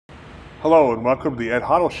Hello and welcome to the Ed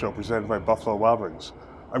Hottle Show presented by Buffalo Wild Wings.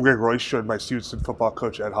 I'm Greg Royce, joined by Stevenson football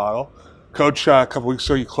coach Ed Hottle. Coach, a couple weeks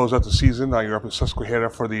ago you closed out the season. You're up in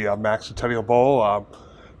Susquehanna for the Max Centennial Bowl.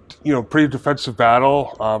 Pretty defensive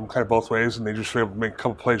battle, kind of both ways, and they just were able to make a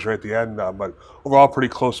couple plays right at the end. But overall, pretty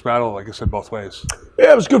close battle, like I said, both ways.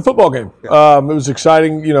 Yeah, it was a good football game. Yeah. It was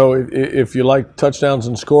exciting. If you like touchdowns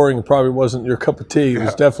and scoring, it probably wasn't your cup of tea. It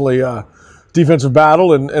was definitely a defensive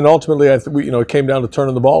battle, and ultimately, it came down to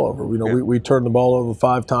turning the ball over. We turned the ball over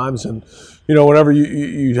 5 times, and whenever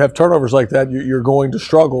you have turnovers like that, you're going to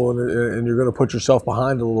struggle, and you're going to put yourself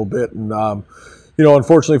behind a little bit. And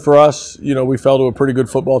unfortunately for us, we fell to a pretty good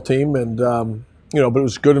football team, and but it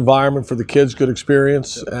was a good environment for the kids, good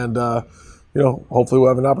experience, and hopefully we'll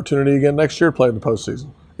have an opportunity again next year to play in the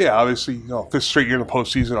postseason. Yeah, obviously, 5th straight year in the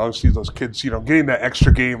postseason. Obviously, those kids, getting that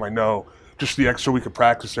extra game, I know. Just the extra week of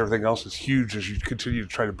practice and everything else is huge as you continue to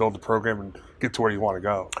try to build the program and get to where you want to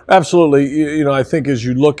go. Absolutely. I think as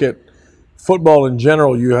you look at football in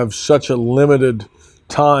general, you have such a limited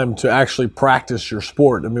time to actually practice your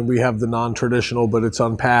sport. I mean, we have the non-traditional, but it's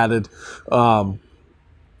unpadded.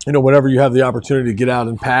 Whenever you have the opportunity to get out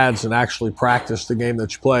in pads and actually practice the game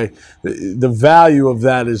that you play, the value of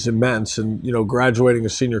that is immense. And, graduating a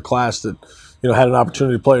senior class that had an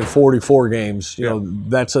opportunity to play in 44 games.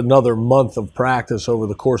 That's another month of practice over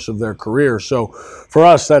the course of their career. So for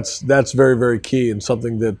us, that's very, very key and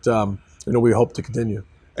something that we hope to continue.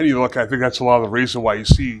 And I think that's a lot of the reason why you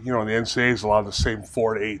see, in the NCAAs, a lot of the same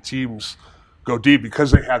 4 to 8 teams go deep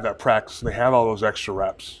because they have that practice and they have all those extra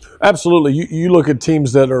reps. Absolutely. You look at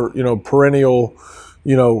teams that are, perennial,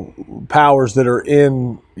 powers that are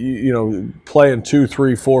in, playing 2,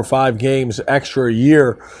 3, 4, 5 games extra a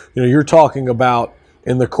year. You're talking about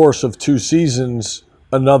in the course of 2 seasons,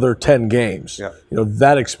 another 10 games. Yeah.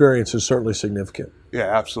 That experience is certainly significant.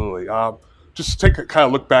 Yeah, absolutely. Just to take a kind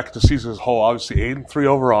of look back at the season as a whole, obviously 8-3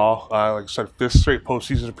 overall. Like I said, 5th straight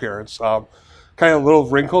postseason appearance. Kind of a little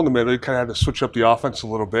wrinkle in the middle. You kind of had to switch up the offense a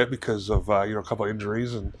little bit because of a couple of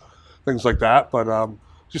injuries and things like that. But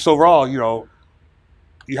just overall, you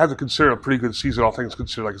have to consider a pretty good season, all things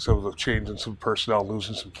considered, like I said, with a change in some personnel,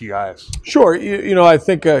 losing some key guys. Sure. I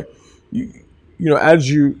think, as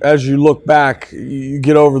you look back, you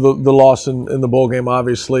get over the loss in the bowl game,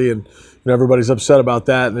 obviously, and everybody's upset about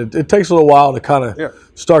that. And it takes a little while to kind of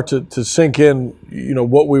start to sink in,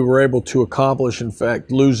 what we were able to accomplish. In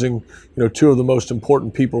fact, losing, 2 of the most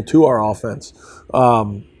important people to our offense.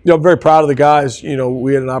 I'm very proud of the guys.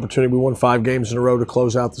 We had an opportunity. We won 5 games in a row to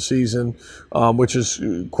close out the season, which is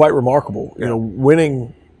quite remarkable. Yeah.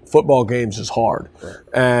 Winning football games is hard. Right.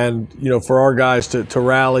 And, for our guys to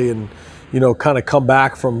rally and, kind of come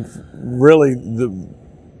back from really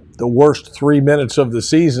the worst 3 minutes of the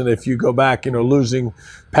season, if you go back, losing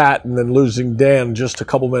Pat and then losing Dan just a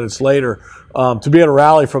couple minutes later, to be able to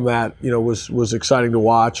rally from that, was exciting to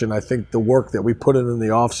watch. And I think the work that we put in the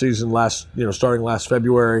offseason starting last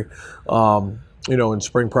February, in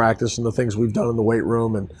spring practice and the things we've done in the weight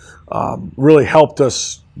room and really helped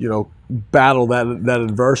us, battle that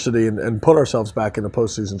adversity and put ourselves back in a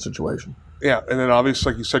postseason situation. Yeah, and then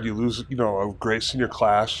obviously, like you said, you lose, a great senior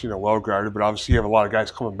class, well-guarded, but obviously you have a lot of guys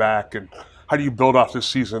coming back. And how do you build off this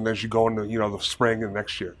season as you go into, the spring and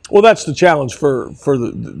next year? Well, that's the challenge for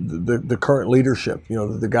the current leadership,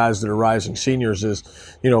 the guys that are rising seniors is,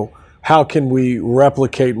 how can we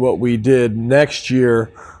replicate what we did next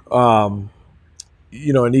year, and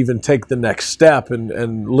even take the next step.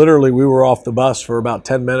 And literally we were off the bus for about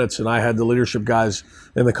 10 minutes and I had the leadership guys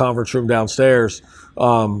in the conference room downstairs.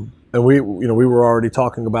 And we were already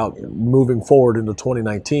talking about moving forward into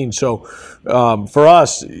 2019. So for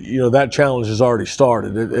us, that challenge has already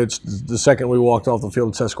started. It's the second we walked off the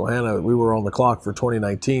field at Susquehanna, we were on the clock for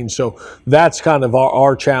 2019. So that's kind of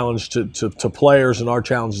our challenge to players and our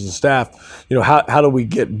challenge as a staff. How do we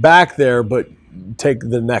get back there, but take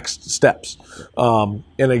the next steps?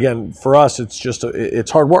 And again, for us, it's just it's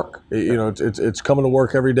hard work. It's coming to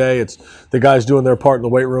work every day. It's the guys doing their part in the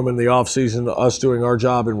weight room in the off season, us doing our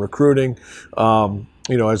job in recruiting.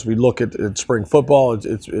 As we look at spring football,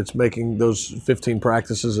 it's making those 15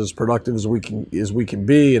 practices as productive as we can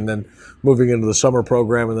be, and then moving into the summer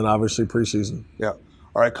program, and then obviously preseason. Yeah.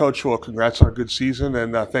 All right, Coach. Well, congrats on a good season,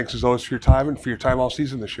 and thanks as always for your time and for your time all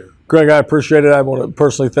season this year. Greg, I appreciate it. I want to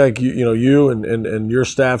personally thank you and your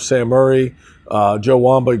staff, Sam Murray, Joe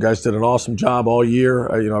Wamba. You guys did an awesome job all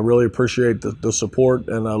year. I really appreciate the support,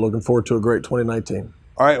 and looking forward to a great 2019.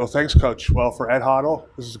 All right. Well, thanks, Coach. Well, for Ed Hottle,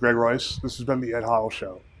 this is Greg Royce. This has been the Ed Hottle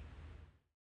Show.